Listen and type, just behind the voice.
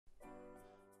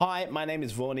Hi, my name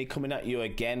is Voorny, coming at you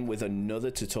again with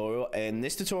another tutorial. In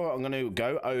this tutorial, I'm going to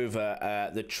go over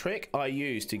the trick I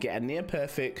use to get a near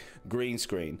perfect green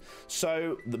screen.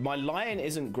 So my lighting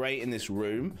isn't great in this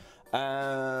room.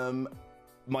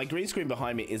 My green screen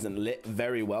behind me isn't lit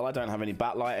very well. I don't have any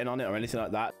backlighting on it or anything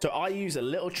like that. So I use a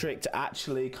little trick to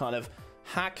actually kind of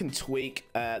hack and tweak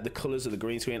the colors of the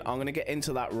green screen. I'm going to get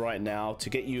into that right now to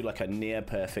get you like a near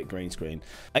perfect green screen.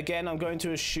 Again, I'm going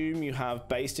to assume you have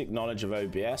basic knowledge of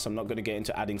OBS. I'm not going to get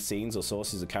into adding scenes or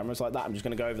sources of cameras like that. I'm just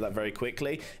going to go over that very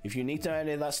quickly. If you need to know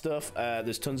any of that stuff,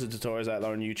 there's tons of tutorials out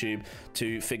there on YouTube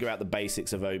to figure out the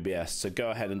basics of OBS. So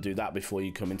go ahead and do that before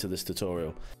you come into this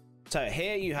tutorial. So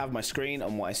here you have my screen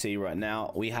and what I see right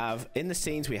now. We have in the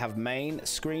scenes, we have main,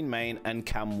 screen main, and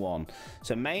cam 1.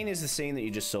 So main is the scene that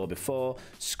you just saw before.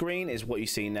 Screen is what you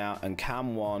see now, and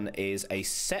cam 1 is a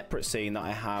separate scene that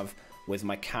I have with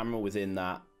my camera within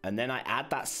that. And then I add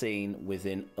that scene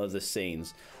within other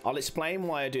scenes. I'll explain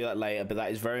why I do that later, but that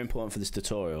is very important for this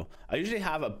tutorial. I usually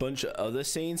have a bunch of other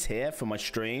scenes here for my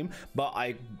stream, but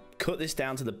I cut this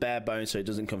down to the bare bones so it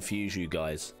doesn't confuse you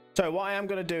guys. So what I am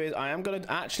going to do is I am going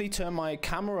to actually turn my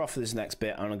camera off for this next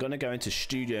bit, and I'm going to go into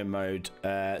studio mode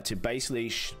to basically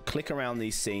click around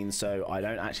these scenes so I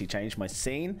don't actually change my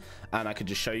scene, and I could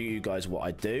just show you guys what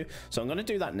I do. So I'm going to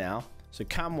do that now. So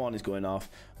cam 1 is going off.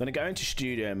 I'm going to go into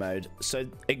studio mode. So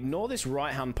ignore this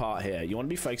right hand part here. You want to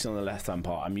be focusing on the left hand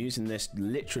part. I'm using this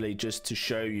literally just to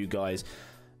show you guys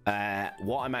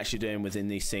what I'm actually doing within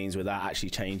these scenes without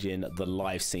actually changing the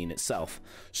live scene itself.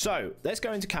 So let's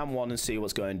go into cam 1 and see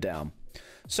what's going down.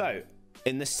 So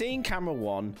in the scene camera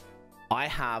 1, I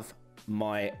have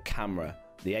my camera,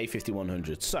 the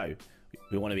A5100. So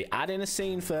we want to be adding a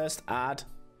scene first. Add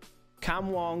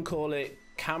cam 1, call it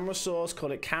camera source,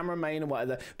 call it camera main or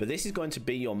whatever, but this is going to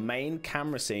be your main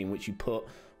camera scene which you put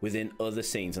within other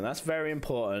scenes, and that's very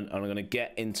important, and I'm going to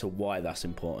get into why that's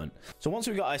important. So once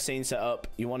we've got our scene set up,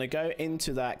 you want to go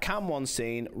into that cam 1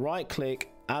 scene, right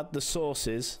click, add the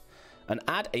sources, and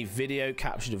add a video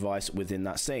capture device within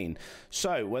that scene.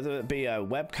 So whether it be a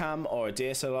webcam or a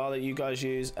DSLR that you guys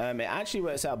use, it actually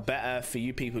works out better for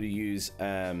you people to use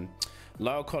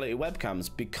lower quality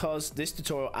webcams, because this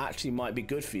tutorial actually might be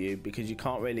good for you because you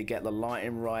can't really get the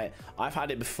lighting right. I've had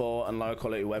it before on lower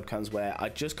quality webcams where I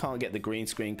just can't get the green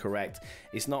screen correct.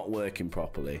 It's not working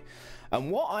properly. And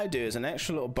what I do as an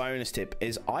extra little bonus tip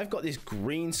is I've got this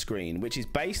green screen, which is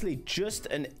basically just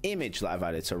an image that I've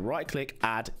added. So right click,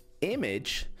 add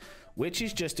image, which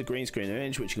is just a green screen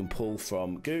image which you can pull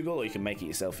from Google, or you can make it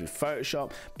yourself in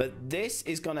Photoshop. But this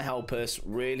is going to help us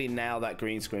really nail that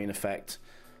green screen effect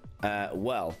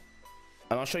well,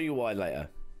 and I'll show you why later.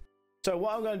 So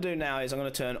what I'm going to do now is I'm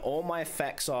going to turn all my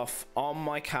effects off on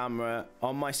my camera,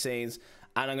 on my scenes,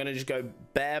 and I'm going to just go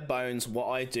bare bones what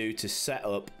I do to set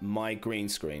up my green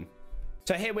screen.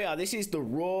 So here we are. This is the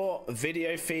raw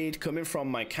video feed coming from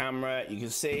my camera. You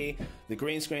can see the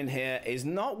green screen here is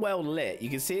not well lit. You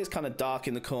can see it's kind of dark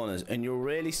in the corners, and you'll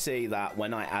really see that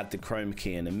when I add the chroma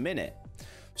key in a minute.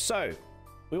 So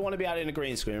we want to be adding a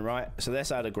green screen, right? So let's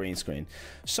add a green screen.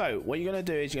 So what you're going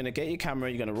to do is you're going to get your camera,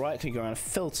 you're going to right click around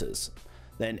filters.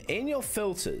 Then in your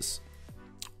filters,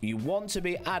 you want to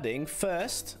be adding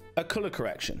first a color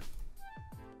correction.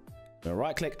 You're going to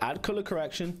right click, add color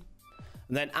correction.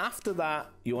 And then after that,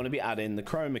 you want to be adding the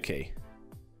chroma key.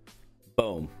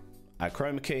 Boom. Add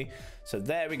chroma key. So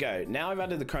there we go. Now I've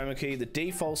added the chroma key. The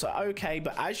defaults are okay,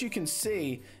 but as you can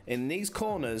see in these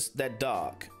corners, they're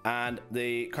dark, and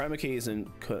the chroma key isn't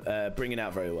bringing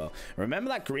out very well. Remember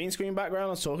that green screen background I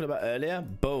was talking about earlier?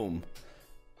 Boom.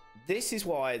 This is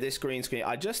why this green screen,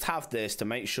 I just have this to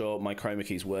make sure my chroma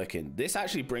key is working. This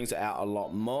actually brings it out a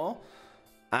lot more,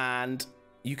 and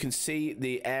you can see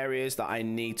the areas that I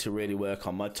need to really work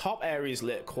on. My top areas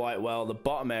lit quite well. The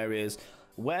bottom areas,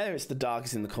 where it's the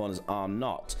darkest in the corners, are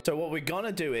not. So what we're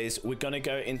gonna do is we're gonna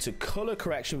go into color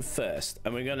correction first,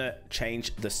 and we're gonna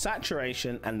change the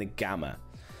saturation and the gamma.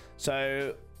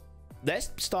 So let's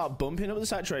start bumping up the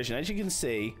saturation. As you can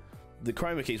see, the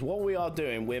chroma keys, what we are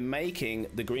doing, we're making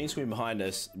the green screen behind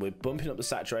us, we're bumping up the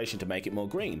saturation to make it more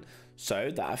green.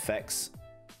 So that affects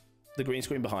the green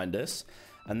screen behind us,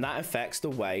 and that affects the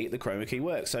way the chroma key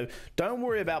works. So don't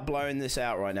worry about blowing this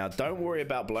out right now. Don't worry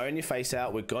about blowing your face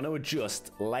out. We're going to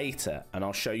adjust later, and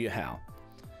I'll show you how.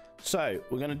 So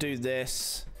we're going to do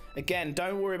this. Again,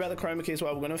 don't worry about the chroma key as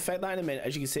well. We're going to affect that in a minute.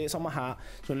 As you can see, it's on my hat.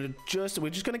 So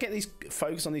we're just going to get these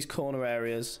focus on these corner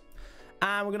areas,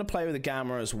 and we're going to play with the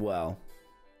gamma as well.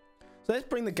 So let's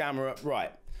bring the gamma up.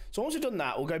 Right. So once we've done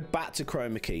that, we'll go back to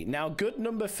chroma key. Now, a good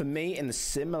number for me in the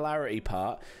similarity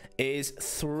part is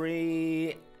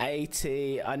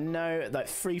 380. I know that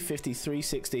 350,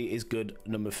 360 is good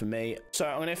number for me. So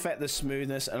I'm going to affect the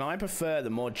smoothness, and I prefer the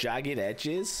more jagged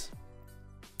edges.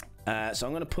 So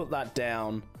I'm going to put that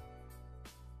down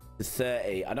to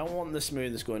 30. I don't want the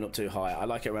smoothness going up too high. I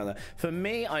like it around there. For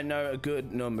me, I know a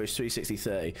good number is 360,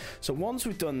 30. So once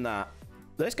we've done that,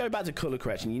 let's go back to color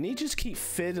correction. You need to just keep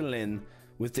fiddling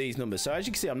with these numbers. So as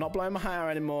you can see, I'm not blowing my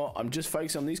hair anymore. I'm just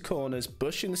focusing on these corners,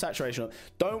 bushing the saturation up.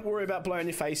 Don't worry about blowing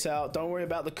your face out. Don't worry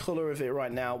about the color of it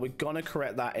right now. We're gonna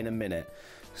correct that in a minute.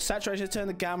 Saturation, turn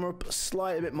the gamma up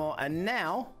slightly bit more, and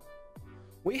now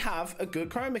we have a good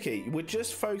chroma key. We're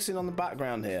just focusing on the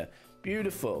background here.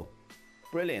 Beautiful,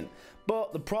 brilliant.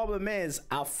 But the problem is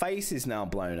our face is now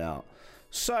blown out.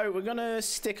 So we're gonna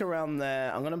stick around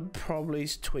there. I'm gonna probably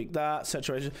tweak that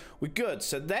saturation. We're good.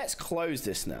 So let's close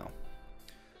this now.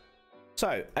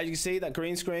 So as you can see, that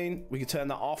green screen, we can turn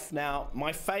that off now.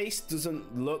 My face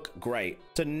doesn't look great.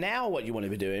 So now what you want to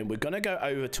be doing, we're going to go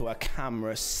over to our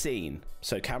camera scene.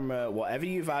 So camera, whatever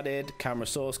you've added, camera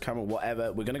source, camera,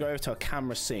 whatever, we're going to go over to our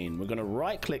camera scene. We're going to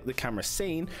right click the camera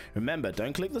scene. Remember,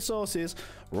 don't click the sources,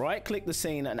 right click the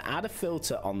scene and add a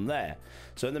filter on there.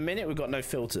 So in the minute, we've got no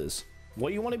filters.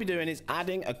 What you want to be doing is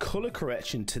adding a color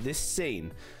correction to this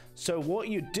scene. So what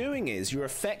you're doing is you're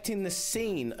affecting the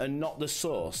scene and not the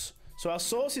source. So our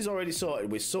source is already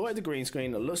sorted. We sorted the green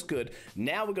screen. It looks good.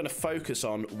 Now we're going to focus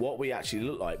on what we actually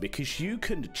look like, because you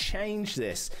can change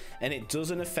this and it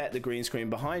doesn't affect the green screen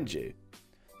behind you.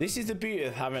 This is the beauty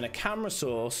of having a camera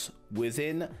source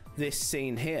within this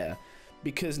scene here,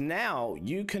 because now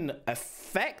you can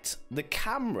affect the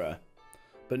camera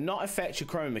but not affect your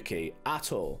chroma key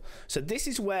at all. So this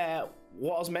is where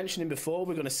what I was mentioning before,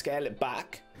 we're going to scale it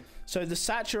back. So the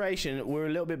saturation, we're a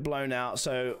little bit blown out,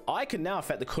 so I can now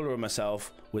affect the color of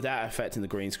myself without affecting the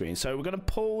green screen. So we're going to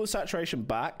pull the saturation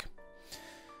back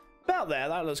about there.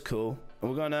 That looks cool. And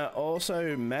we're going to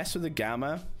also mess with the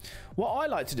gamma. What I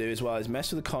like to do as well is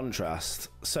mess with the contrast.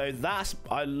 So that's,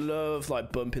 I love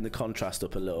like bumping the contrast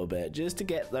up a little bit just to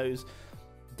get those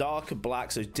darker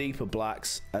blacks, those deeper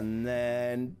blacks. And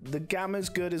then the gamma's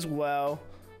good as well.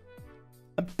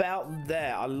 About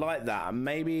there, I like that. And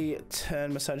maybe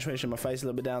turn my saturation of my face a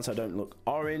little bit down so I don't look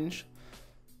orange.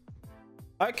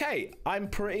 Okay, I'm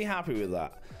pretty happy with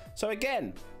that. So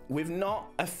again, we've not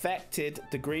affected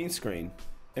the green screen.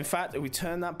 In fact, if we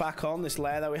turn that back on, this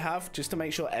layer that we have, just to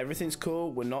make sure everything's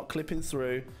cool, we're not clipping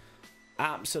through.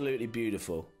 Absolutely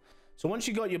beautiful. So once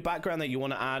you've got your background that you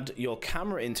want to add your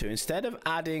camera into, instead of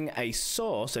adding a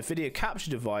source, a video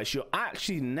capture device, you're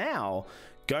actually now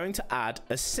going to add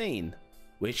a scene,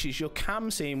 which is your cam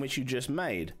scene, which you just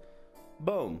made.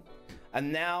 Boom.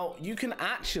 And now you can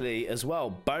actually, as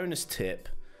well, bonus tip,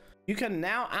 you can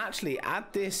now actually add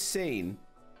this scene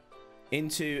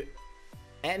into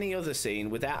any other scene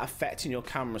without affecting your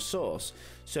camera source.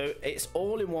 So it's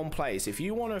all in one place. If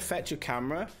you want to affect your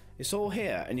camera, it's all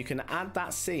here, and you can add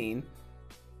that scene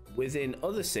within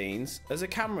other scenes as a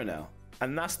camera now.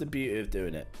 And that's the beauty of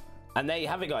doing it. And there you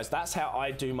have it, guys. That's how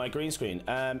I do my green screen.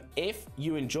 If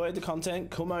you enjoyed the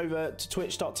content, come over to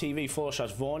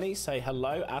twitch.tv/Voorny, say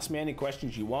hello, ask me any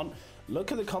questions you want.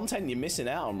 Look at the content you're missing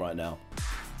out on right now.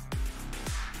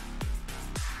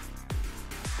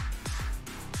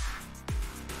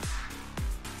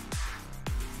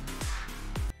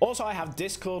 Also, I have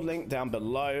Discord link down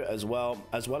below as well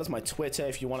as my Twitter.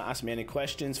 If you want to ask me any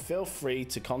questions, feel free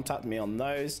to contact me on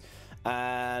those.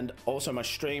 And also my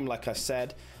stream, like I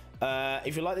said.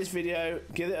 If you like this video,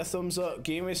 give it a thumbs up,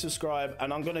 give me a subscribe,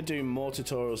 and I'm going to do more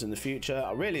tutorials in the future.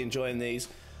 I'm really enjoying these.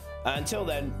 Until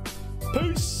then,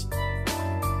 peace!